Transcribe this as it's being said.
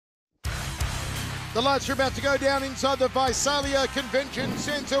The lights are about to go down inside the Visalia Convention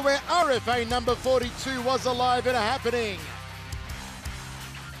Centre where RFA number 42 was alive and happening.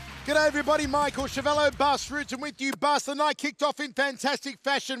 G'day everybody, Michael Schiavello, Bas Rutten with you. Bas, the night kicked off in fantastic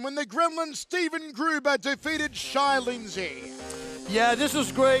fashion when the Gremlin Stephen Gruber defeated Shy Lindsay. Yeah, this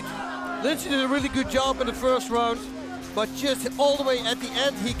was great. Lindsay did a really good job in the first round, but just all the way at the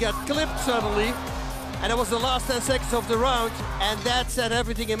end he got clipped suddenly. And it was the last 10 seconds of the round, and that set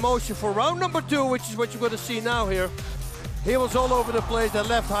everything in motion for round number 2, which is what you're going to see now here. He was all over the place. That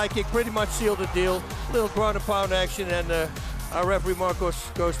left high kick pretty much sealed the deal. Little ground and pound action, and our referee Marcos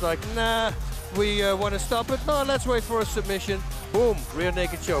goes like, nah, we want to stop it. No, let's wait for a submission. Boom, rear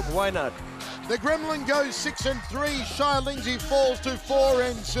naked choke. Why not? The Gremlin goes 6-3. Shy Lindsay falls to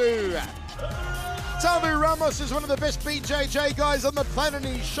 4-2. Davi Ramos is one of the best BJJ guys on the planet.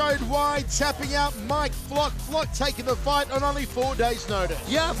 He showed why, tapping out Mike Flock. Flock taking the fight on only 4 days' notice.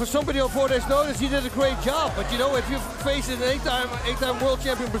 Yeah, for somebody on 4 days' notice, he did a great job. But you know, if you face an eight-time world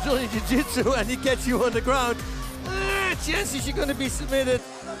champion Brazilian Jiu-Jitsu and he gets you on the ground, chances you're going to be submitted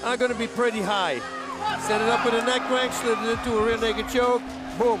are going to be pretty high. Set it up with a neck crank, slid it into a rear naked choke.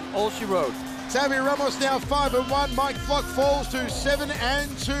 Boom, all she wrote. Davi Ramos now 5-1. Mike Flock falls to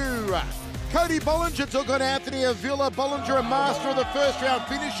 7-2. Cody Bollinger took on Anthony Avila. Bollinger a master of the first round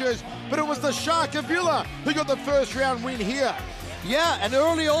finishes, but it was the Shark Avila who got the first round win here. Yeah, and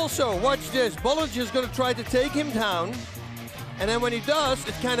early also, watch this. Bollinger's going to try to take him down, and then when he does,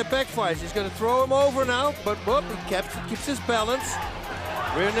 it kind of backfires. He's going to throw him over now, but whoop, he keeps his balance.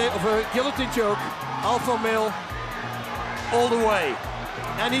 Rear guillotine choke, alpha male, all the way.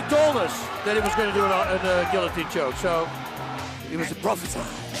 And he told us that he was going to do a guillotine choke, so he was a prophet.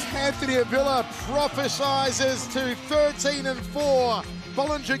 Anthony Avila prophesizes to 13-4.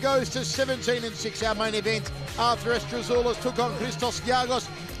 Bollinger goes to 17-6. Our main event after Estrázulas took on Christos Giagos.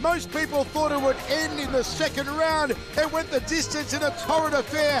 Most people thought it would end in the second round. It went the distance in a torrid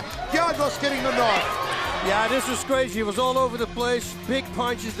affair. Giagos getting the nod. Yeah, this was crazy. It was all over the place. Big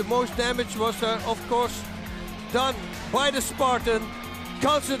punches. The most damage was, of course, done by the Spartan.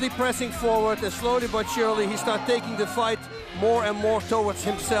 Constantly pressing forward, and slowly but surely he started taking the fight more and more towards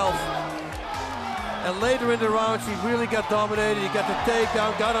himself. And later in the rounds, he really got dominated. He got the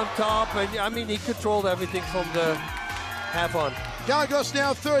takedown, got on top, and I mean, he controlled everything from the half on. Giagos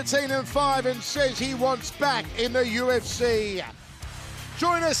now 13-5 and says he wants back in the UFC.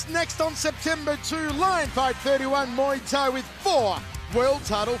 Join us next on September 2, Lion Fight 31 Muay Thai with 4 world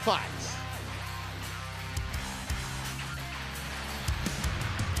title fights.